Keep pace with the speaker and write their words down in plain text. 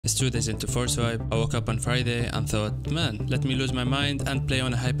It's 2 days into Force Wipe. I woke up on Friday and thought, man, let me lose my mind and play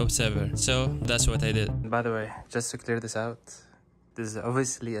on a hype-up server. So that's what I did. By the way, just to clear this out, this is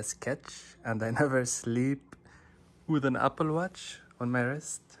obviously a sketch and I never sleep with an Apple Watch on my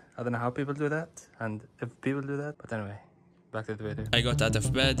wrist. I don't know how people do that and if people do that, but anyway. Back to the video. I got out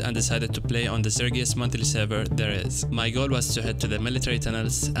of bed and decided to play on the Zergs monthly server there is. My goal was to head to the military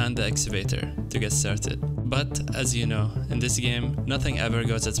tunnels and the excavator to get started. But as you know, in this game, nothing ever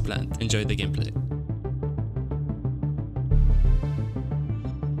goes as planned. Enjoy the gameplay.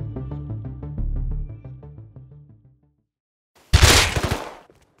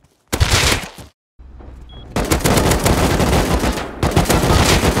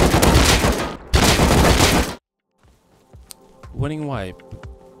 Winning wipe.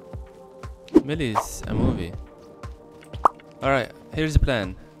 Millie's a movie. Alright, here's the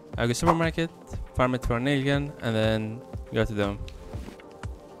plan. I go supermarket, farm it for a nail gun, and then go to them.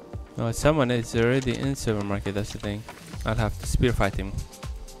 Oh, someone is already in supermarket, that's the thing. I'll have to spear fight him.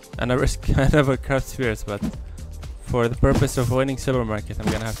 I never craft spears, but for the purpose of winning supermarket, I'm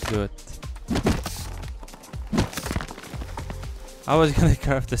gonna have to do it. I was gonna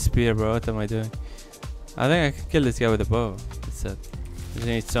craft a spear, bro. What am I doing? I think I can kill this guy with a bow. That's it. I just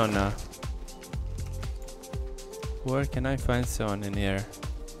need stone now. Where can I find stone in here?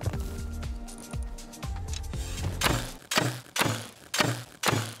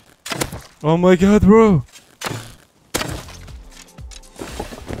 Oh my god, bro!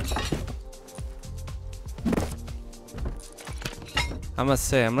 I must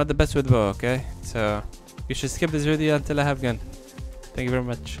say, I'm not the best with bow, okay? So, you should skip this video until I have gun. Thank you very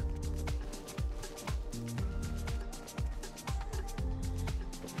much.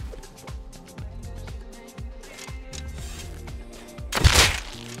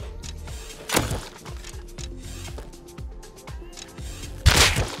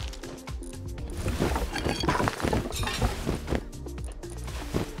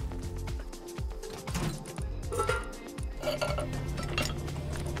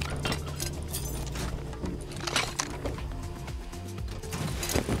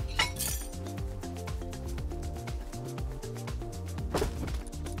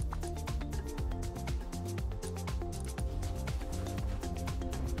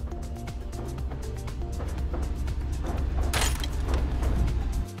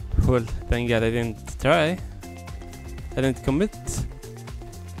 Well, thank God I didn't try. I didn't commit.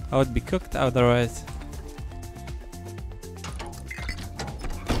 I would be cooked otherwise.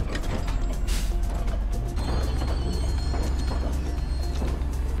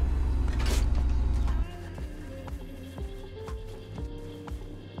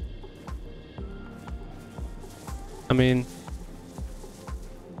 I mean,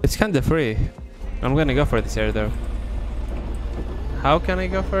 it's kinda free. I'm gonna go for this area though. How can I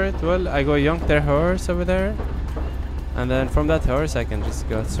go for it? Well, I go yoink their horse over there, and then from that horse I can just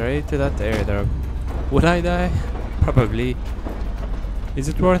go straight to that area there. Would I die? Probably. Is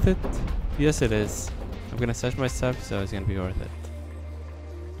it worth it? Yes it is. I'm gonna search my stuff, so it's gonna be worth it.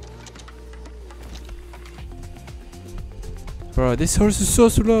 Bro, this horse is so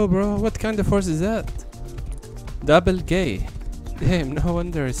slow, bro. What kind of horse is that? Double gay. Damn, no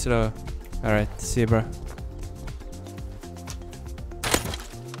wonder it's slow. Alright, see you, bro.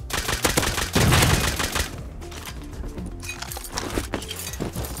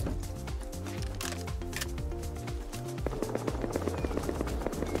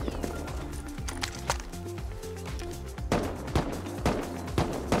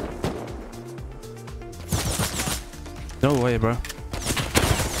 No way, bro.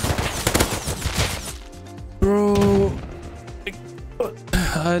 Bro,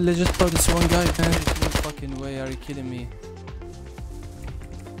 I legit thought this one guy, man. No fucking way, are you kidding me?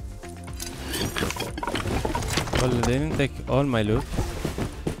 Well, they didn't take all my loot.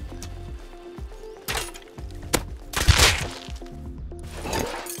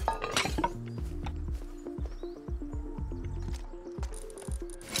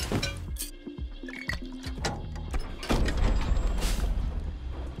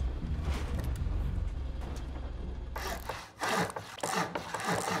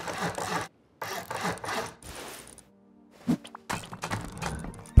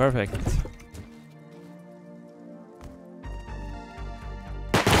 Perfect.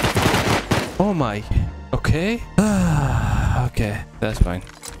 Oh my. Okay. Okay, that's fine.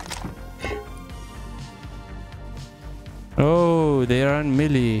 Oh, they are on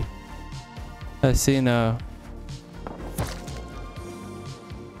melee. I see now.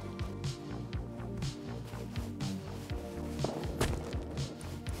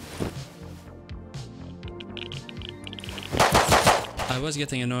 I was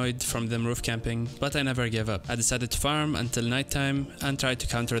getting annoyed from them roof camping, but I never gave up. I decided to farm until nighttime and try to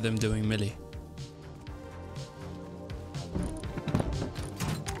counter them doing melee.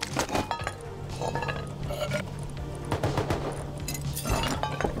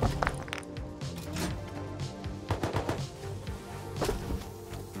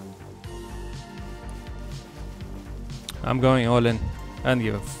 I'm going all in. I don't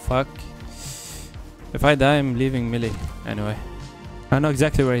give a fuck. If I die, I'm leaving melee. Anyway. I know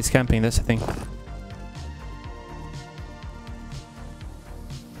exactly where he's camping, that's the thing.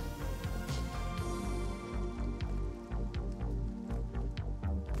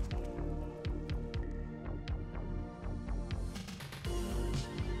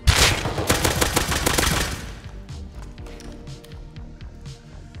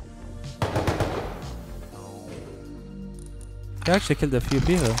 I actually killed a few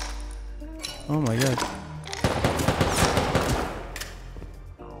people. Oh my god.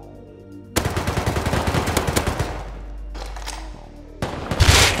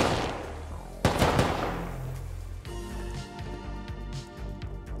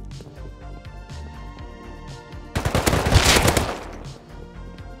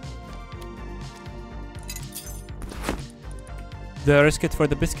 Do I risk it for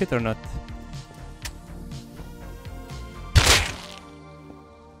the biscuit or not?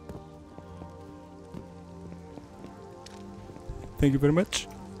 Thank you very much.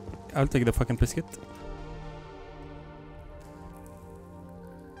 I'll take the fucking biscuit.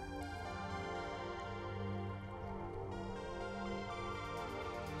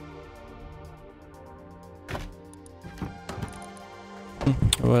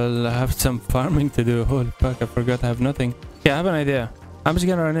 Well, I have some farming to do. Holy fuck, I forgot I have nothing. Yeah, I have an idea. I'm just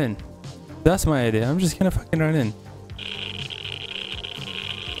gonna run in. That's my idea. I'm just gonna fucking run in.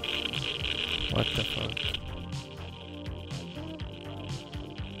 What the fuck?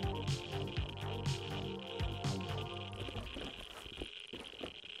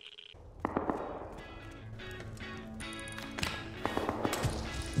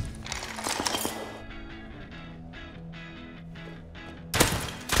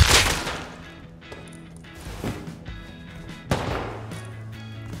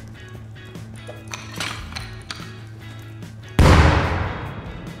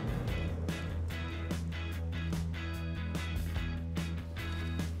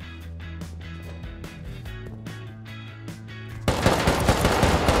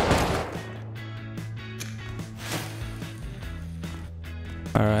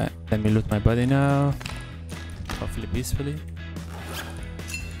 Alright, let me loot my body now. Hopefully peacefully.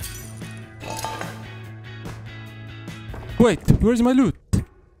 Wait, where's my loot?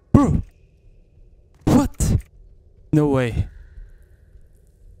 Bro! What? No way.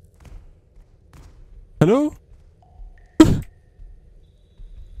 Hello?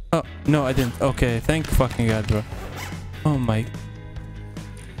 Oh, no, I didn't. Okay, thank fucking god, bro. Oh my...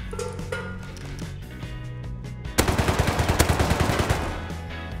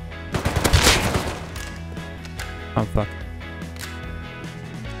 I'm fucked.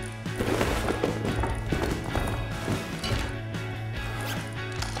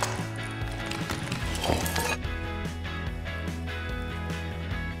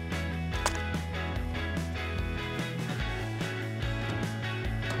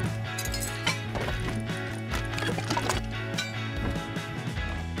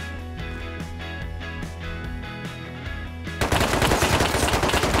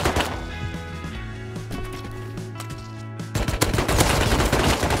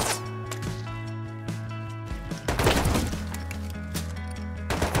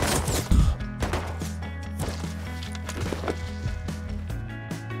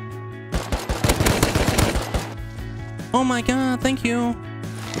 Oh my god, thank you.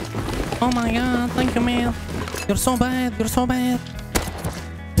 Oh my god, thank you, man. You're so bad, you're so bad.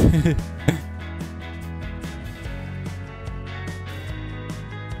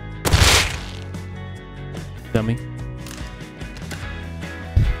 Dummy.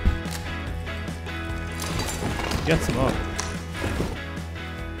 Get some up.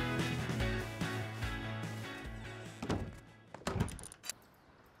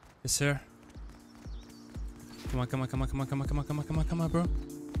 Yes, sir. Come on, come on, come on, come on, come on, come on, come on, come on, come on, bro.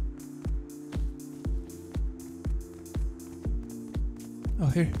 Oh,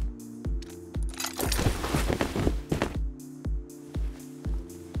 here.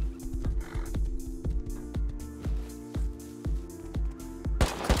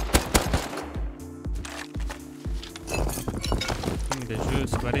 Give me the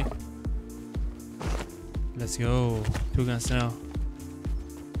juice, buddy. Let's go. 2 guns now.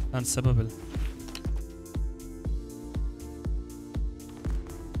 Unstoppable.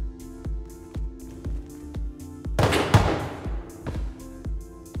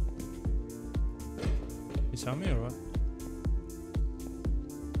 saw me or what?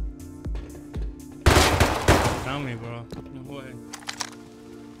 Found me, bro. No way.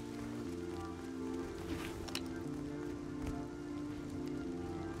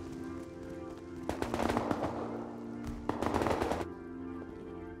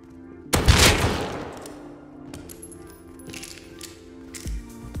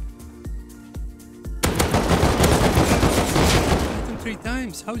 I hit him 3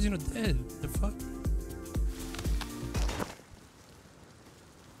 times. How is he not dead? The fuck?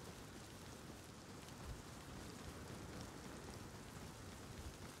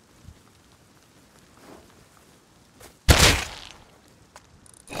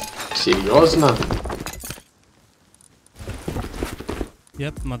 Серьезно?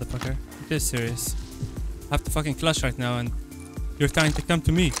 Yep, motherfucker. It is serious. I have to fucking clutch right now and you're trying to come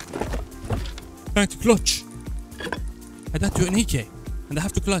to me. Trying to clutch. I died to an EK and I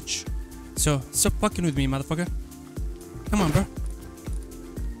have to clutch. So stop fucking with me, motherfucker. Come on, bro.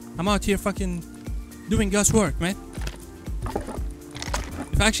 I'm out here fucking doing God's work, man.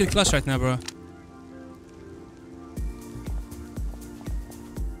 If I actually clutch right now, bro.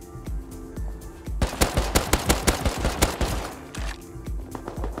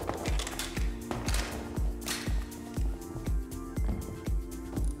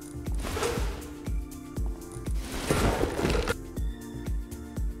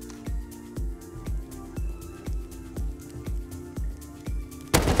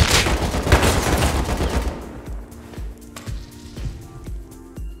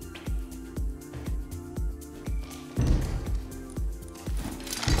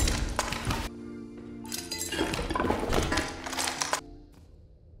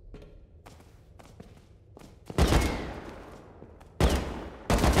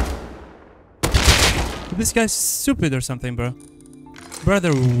 This guy's stupid or something, bro.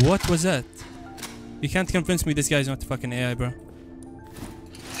 Brother, what was that? You can't convince me this guy's not fucking AI, bro.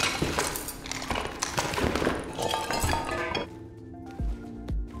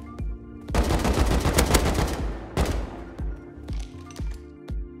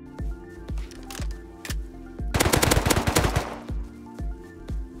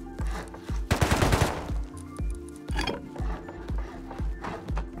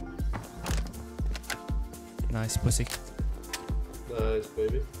 Nice pussy. Nice,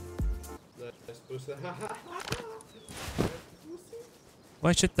 baby. Nice pussy.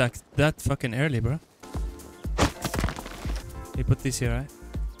 Why shit that fucking early, bro? He put this here, right?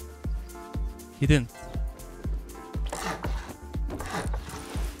 He didn't.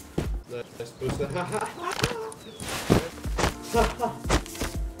 Nice pussy.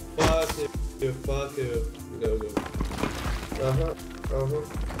 Fuck you. Go, go.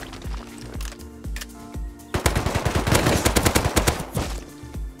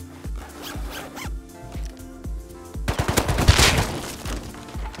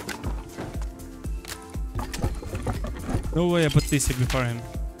 No way I put this here before him.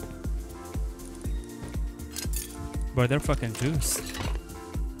 Bro, they're fucking juiced.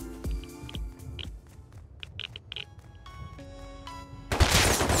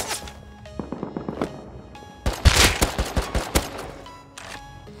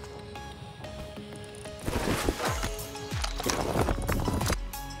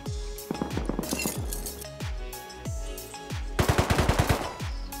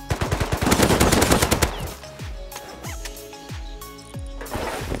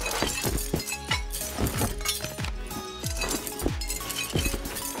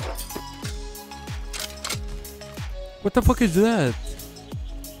 What the fuck is that?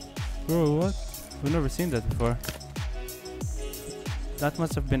 Bro, what? We've never seen that before. That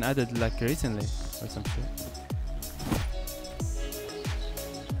must have been added like recently or some shit.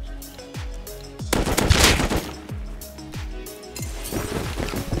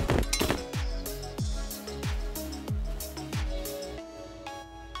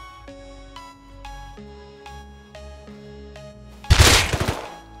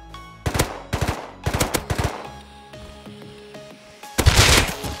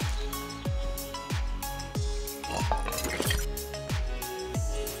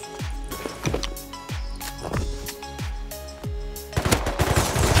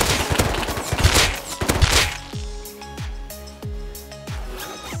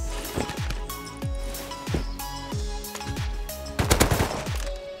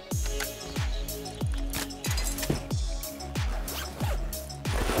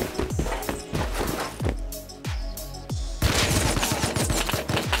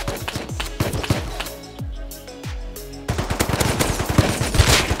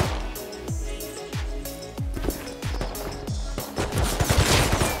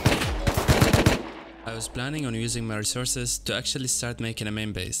 planning on using my resources to actually start making a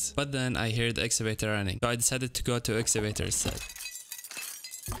main base, but then I heard the excavator running, so I decided to go to excavator instead.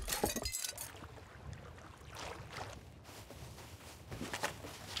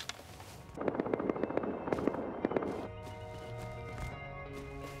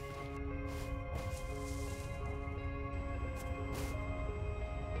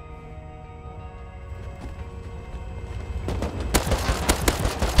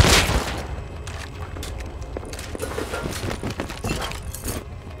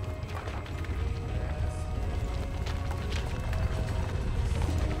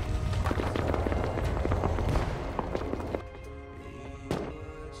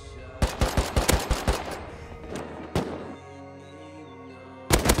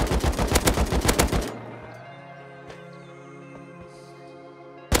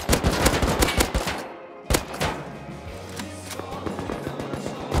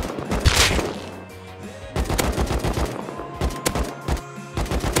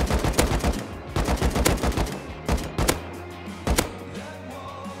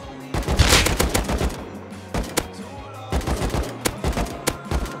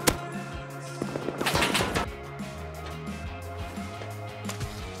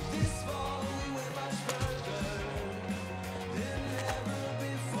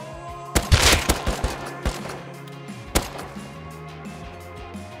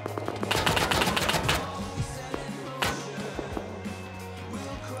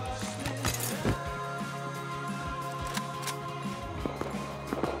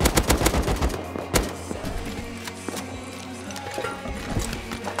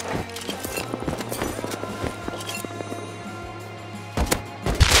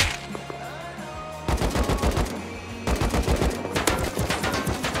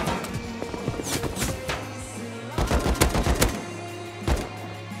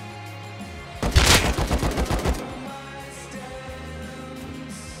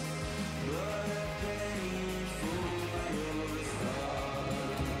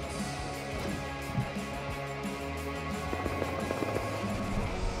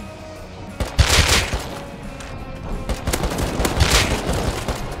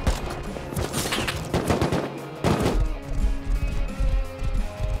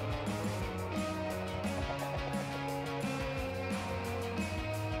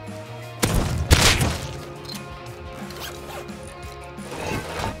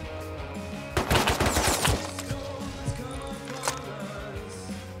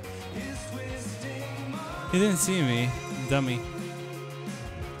 He didn't see me, dummy.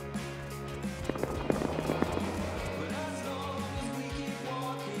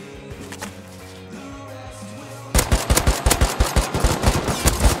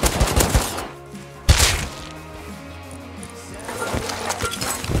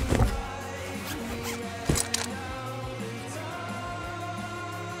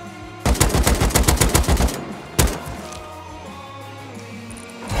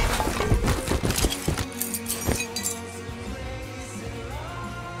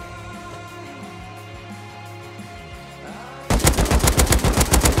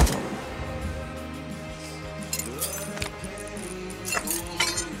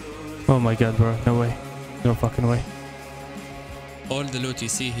 Oh my god, bro. No way. No fucking way. All the loot you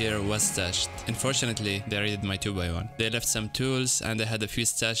see here was stashed. Unfortunately, they raided my 2x1. They left some tools and I had a few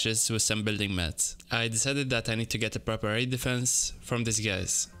stashes with some building mats. I decided that I need to get a proper raid defense from these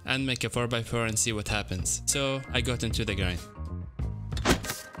guys and make a 4x4 and see what happens. So I got into the grind.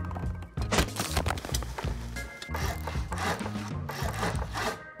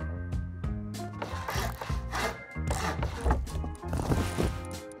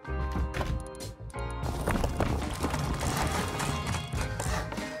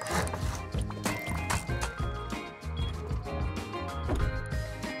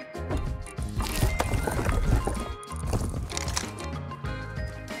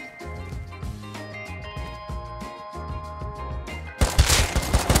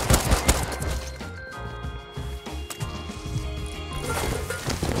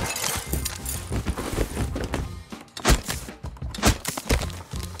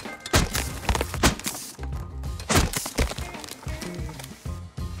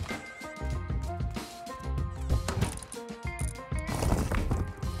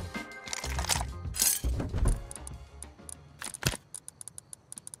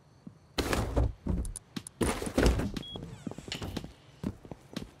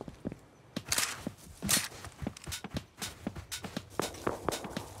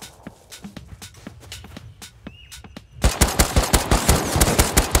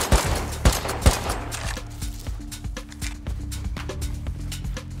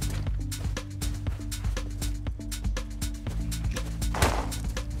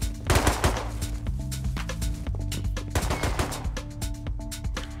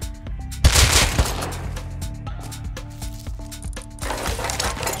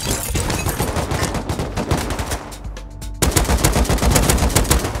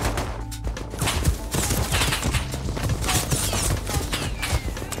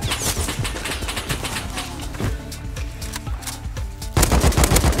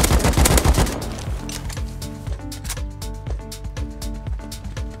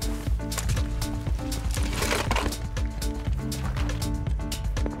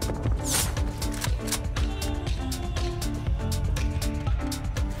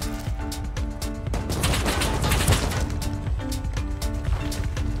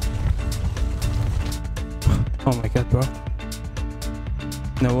 bro.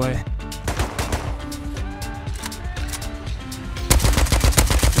 No way.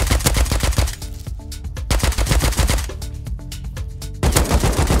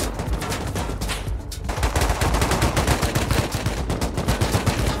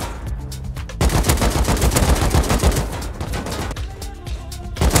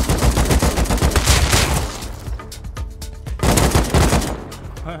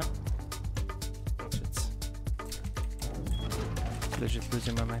 Legit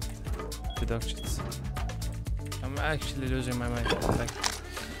losing my mind. The dog shits. I'm actually losing my mind. Like,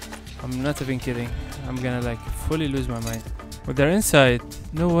 I'm not even kidding. I'm gonna like fully lose my mind. But they're inside.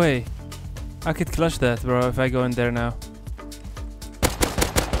 No way. I could clutch that, bro, if I go in there now.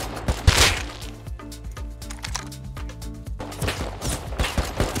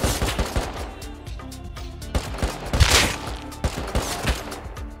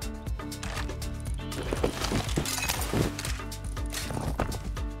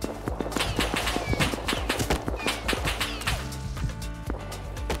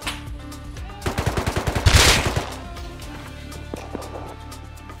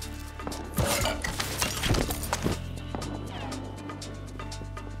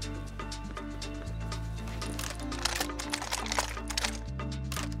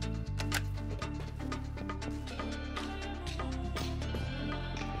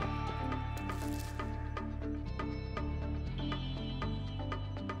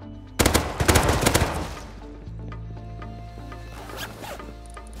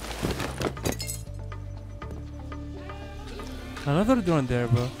 Another drone there,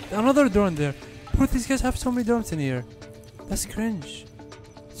 bro. Another drone there. Bro, these guys have so many drones in here. That's cringe.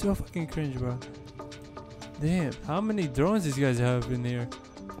 So fucking cringe, bro. Damn, how many drones these guys have in here?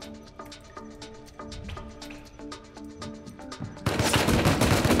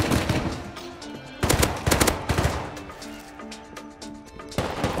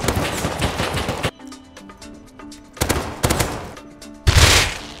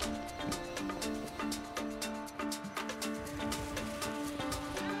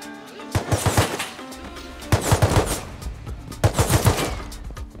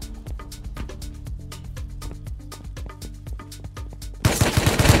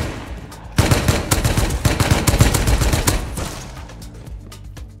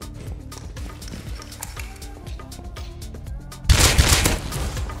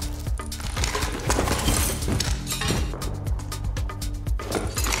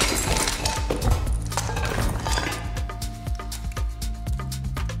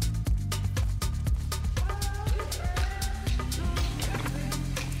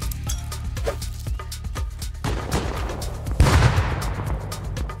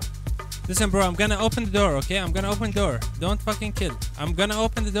 Listen, bro, I'm gonna open the door, okay? I'm gonna open the door. Don't fucking kill. I'm gonna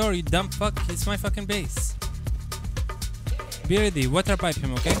open the door, you dumb fuck. It's my fucking base. Be ready. Water pipe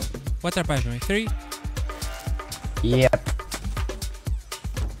him, okay? Water pipe him. 3. Yep.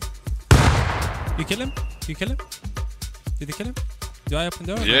 You kill him? You kill him? Did you kill him? Do I open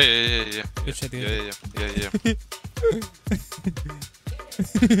the door? Yeah. Good shit, good. Yeah.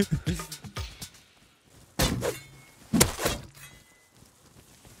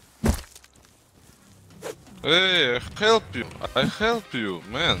 Hey, I help you,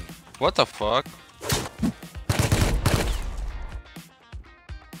 man. What the fuck?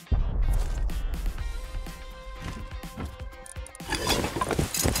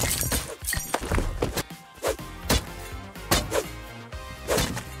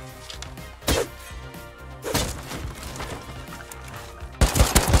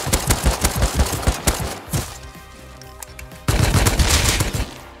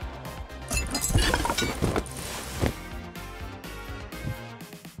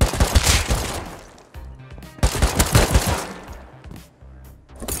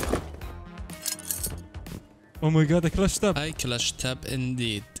 Oh my god, I clutched up. I clutched up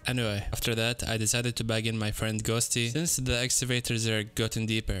indeed. Anyway, after that, I decided to bag in my friend Ghosty since the excavator Zerg got in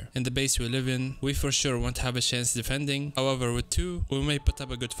deeper. In the base we live in, we for sure won't have a chance defending. However, with 2, we may put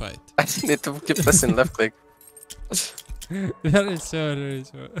up a good fight. I need to keep pressing left click. That is so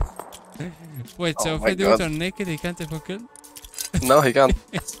hilarious. Wait, so Oh if my I do it God. on naked, he can't take a kill? No, he can't.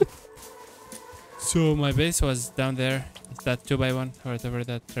 So my base was down there. It's that 2x1 or whatever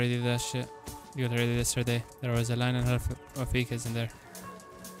that ready that shit. You got ready yesterday. There was a line and a half of Ekas in there.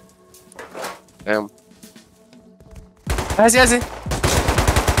 Damn. Easy.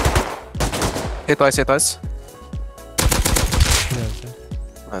 Hit twice.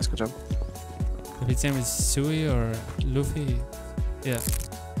 Nice, good job. If his name is Sui or Luffy, yeah.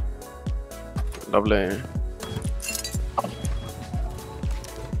 Lovely.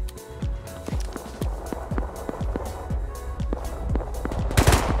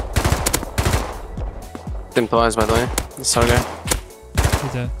 Him twice, by the way. This our guy.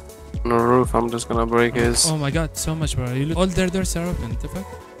 He's dead. On the roof, I'm just gonna break his. Oh my god, so much, bro. All their doors are open. What the fuck?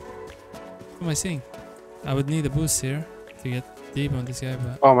 What am I seeing? I would need a boost here to get deep on this guy,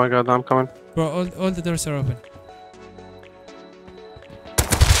 but... Oh my god, I'm coming. Bro, all the doors are open.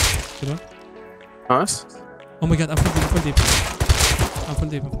 Good one. Nice. Oh my god, I'm full deep. I'm full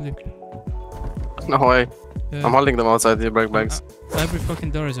deep. No way. Yeah. I'm holding them outside the break bags. Every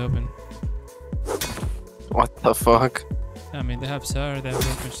fucking door is open. What the fuck? I mean, they have SAR, they have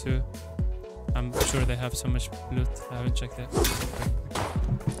weapons too. I'm sure they have so much loot. I haven't checked it.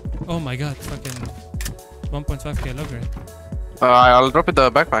 Oh my god, fucking 1.5k logger. I'll drop it the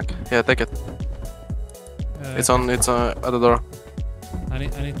backpack. Yeah, take it. It's at the door. I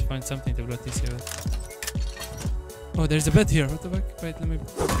need to find something to blow TC with. Oh, there's a bed here. What the fuck? Wait, let me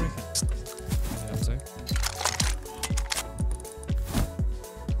break it. Yeah, I'm sorry.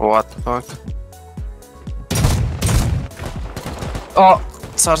 What the fuck? Oh!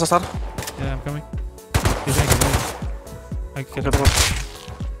 Sar. Yeah, I'm coming. He's like, I can kill him.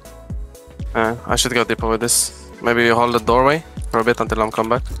 I should go deeper with this. Maybe you hold the doorway for a bit until I'm come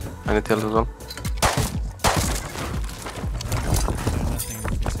back. I need heals as well. Nothing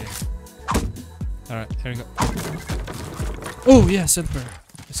you can see. Alright, here we go. Oh yeah, silver.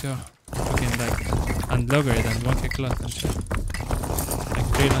 Let's go. Fucking like unlogger it and 1k cloth and shit. Like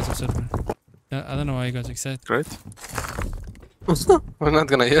 3 lines of silver. I don't know why you got excited. Great. We're not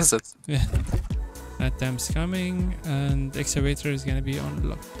gonna use it. Yeah. That time's coming and excavator is gonna be on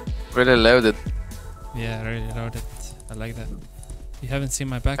lock. Really loaded. Yeah, really loaded. I like that. You haven't seen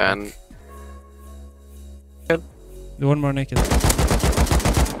my back. And The one more naked.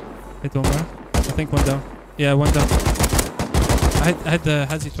 Hit one more. I think one down. Yeah, one down. I had the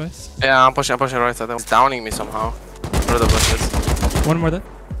Hazi twice. yeah, I'm pushing right side. It's downing me somehow. Through the bushes. One more dead.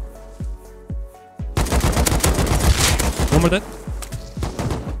 One more dead.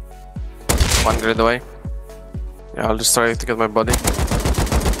 One grid away. Yeah, I'll just try to get my body.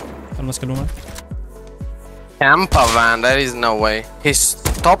 Almost killed one. Campa van, there is no way. He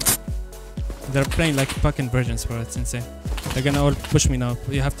stopped. They're playing like fucking virgins, bro. It's insane. They're gonna all push me now.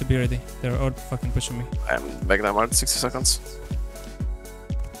 You have to be ready. They're all fucking pushing me. I'm back them out 60 seconds.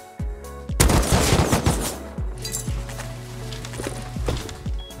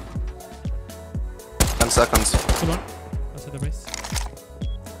 Seconds. Come on. Outside the base.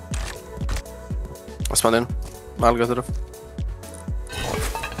 I spawned in. I'll go to the roof.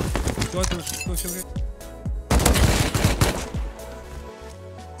 Go out the roof. Go.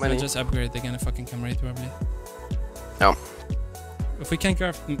 Many. So just upgrade. They're gonna fucking come right probably. Yeah. If we can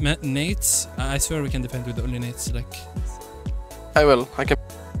craft nades, I swear we can defend with only nades. Like. I will. I can.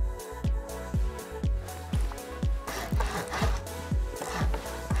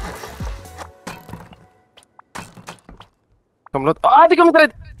 Come load. Ah, they come right.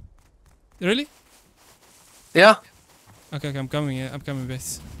 Really? Yeah. Okay, I'm coming. Yeah, I'm coming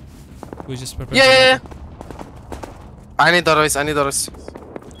base. We just prepare. Yeah. I need doors.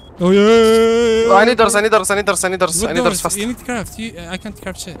 Oh yeah. I need doors fast. You need to craft. I can't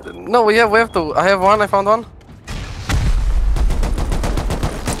craft shit. No, we have to. I have one. I found one.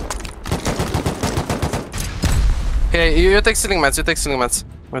 Okay, you take ceiling mats.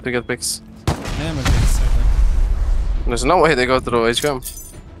 Where to get picks? I am a base. There's no way they go through HQM.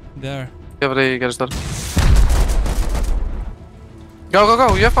 There. Everybody get a start.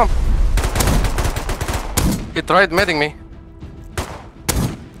 Go. You have pump. He tried medding me.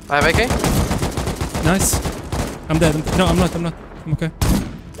 I have AK. Nice. I'm dead. No, I'm not. I'm okay.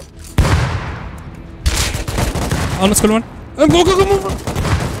 Almost kill one. Go.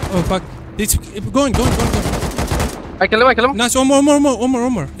 Oh fuck. It's going. I kill him. Nice. One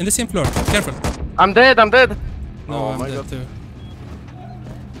more. In the same floor. Careful. I'm dead. No, Oh I'm my dead God. too.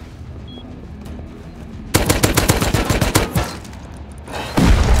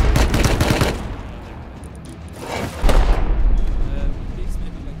 Please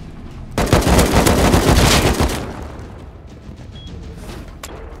maybe like...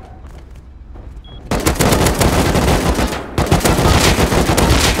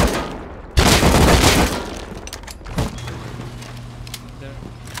 There.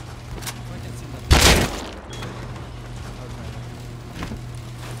 I can see that.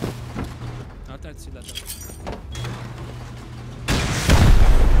 I'll try to see that.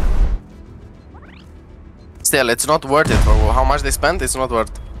 Still, it's not worth it for how much they spent. It's not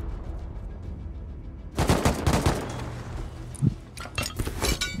worth.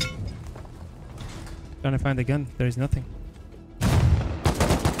 Trying to find a gun. There is nothing.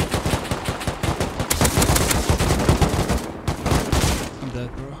 I'm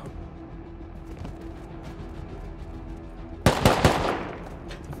dead, bro.